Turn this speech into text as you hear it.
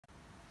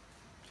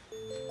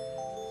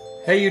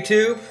Hey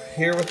YouTube,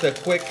 here with a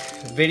quick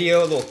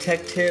video, a little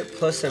tech tip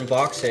plus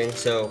unboxing.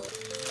 So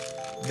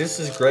this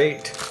is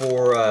great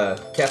for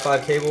Cat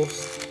 5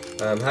 cables.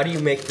 How do you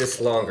make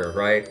this longer,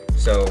 right?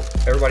 So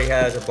everybody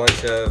has a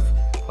bunch of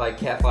like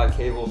Cat 5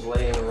 cables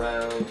laying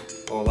around,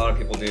 well, a lot of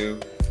people do,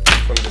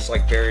 from just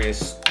like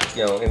various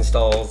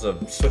installs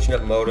of switching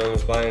up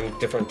modems, buying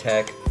different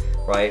tech,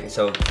 right? And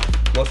so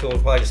most people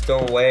probably just throw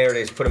them away, or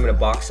they just put them in a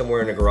box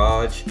somewhere in the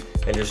garage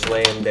and just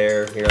lay them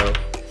there,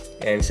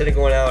 And instead of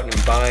going out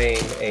and buying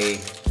a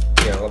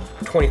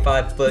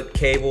 25-foot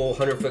cable,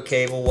 100-foot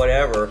cable,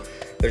 whatever,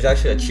 there's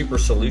actually a cheaper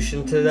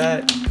solution to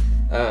that.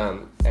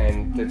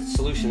 And the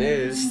solution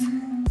is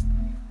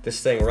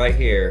this thing right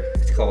here.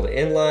 It's called an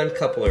inline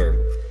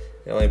coupler.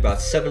 Only about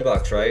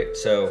 $7, right?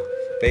 So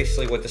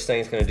basically what this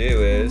thing's gonna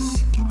do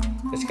is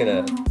it's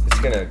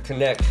gonna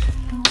connect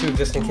two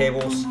existing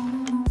cables,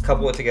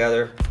 couple it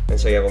together, and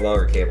so you have a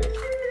longer cable.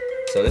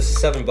 So this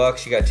is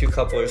 $7. You got two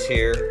couplers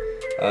here.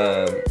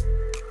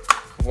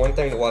 One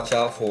thing to watch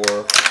out for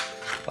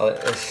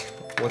is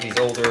with these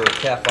older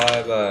Cat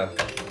 5,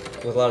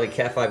 with a lot of the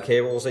Cat 5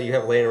 cables that you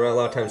have laying around, a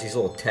lot of times these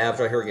little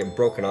tabs right here get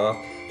broken off,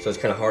 so it's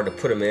kind of hard to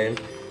put them in.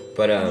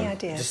 But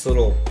just a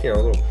little,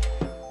 little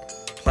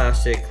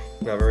plastic,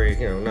 not very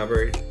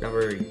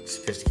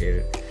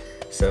sophisticated.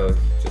 So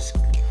just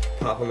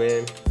pop them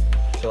in.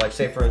 So like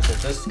say for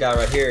instance, this guy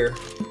right here,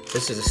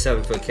 this is a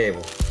 7-foot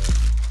cable.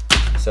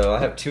 So I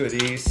have two of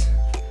these.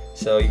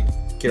 So you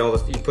get all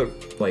this, you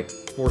put like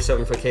 4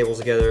 7-foot cables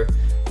together,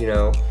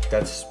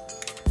 that's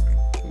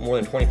more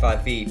than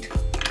 25 feet.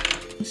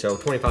 So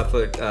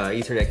 25-foot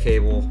Ethernet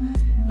cable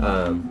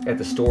at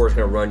the store is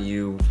going to run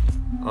you,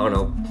 I don't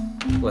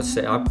know, let's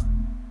say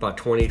about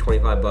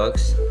 20-25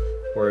 bucks,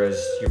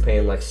 whereas you're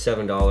paying like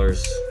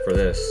 $7 for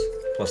this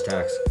plus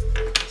tax.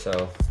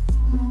 So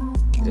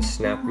just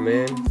snap them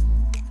in.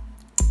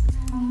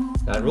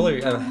 I'd really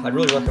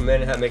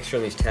recommend make sure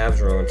these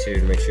tabs are on too,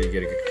 to make sure you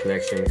get a good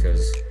connection,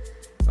 because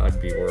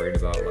I'd be worried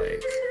about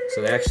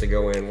so they actually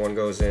go in, one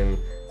goes in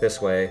this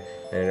way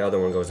and the other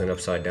one goes in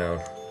upside down.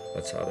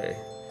 That's how they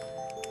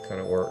kind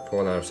of work.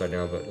 Well, not upside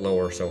down, but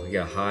lower, so you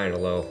got a high and a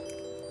low.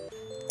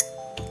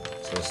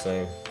 So this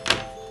thing,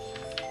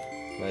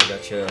 now you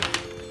got you.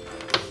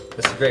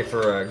 This is great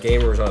for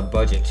gamers on a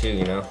budget too,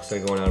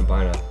 instead of going out and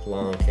buying a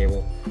long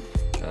cable.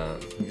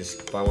 You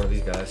just buy one of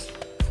these guys.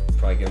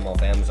 Probably get them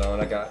off Amazon.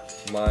 I got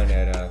mine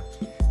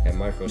at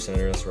Micro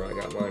Center. That's where I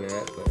got mine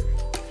at. But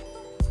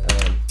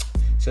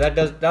so that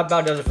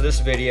about does it for this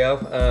video.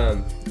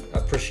 I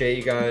appreciate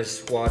you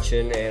guys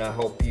watching, and I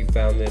hope you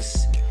found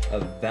this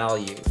of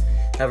value.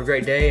 Have a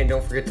great day, and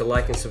don't forget to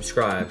like and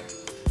subscribe.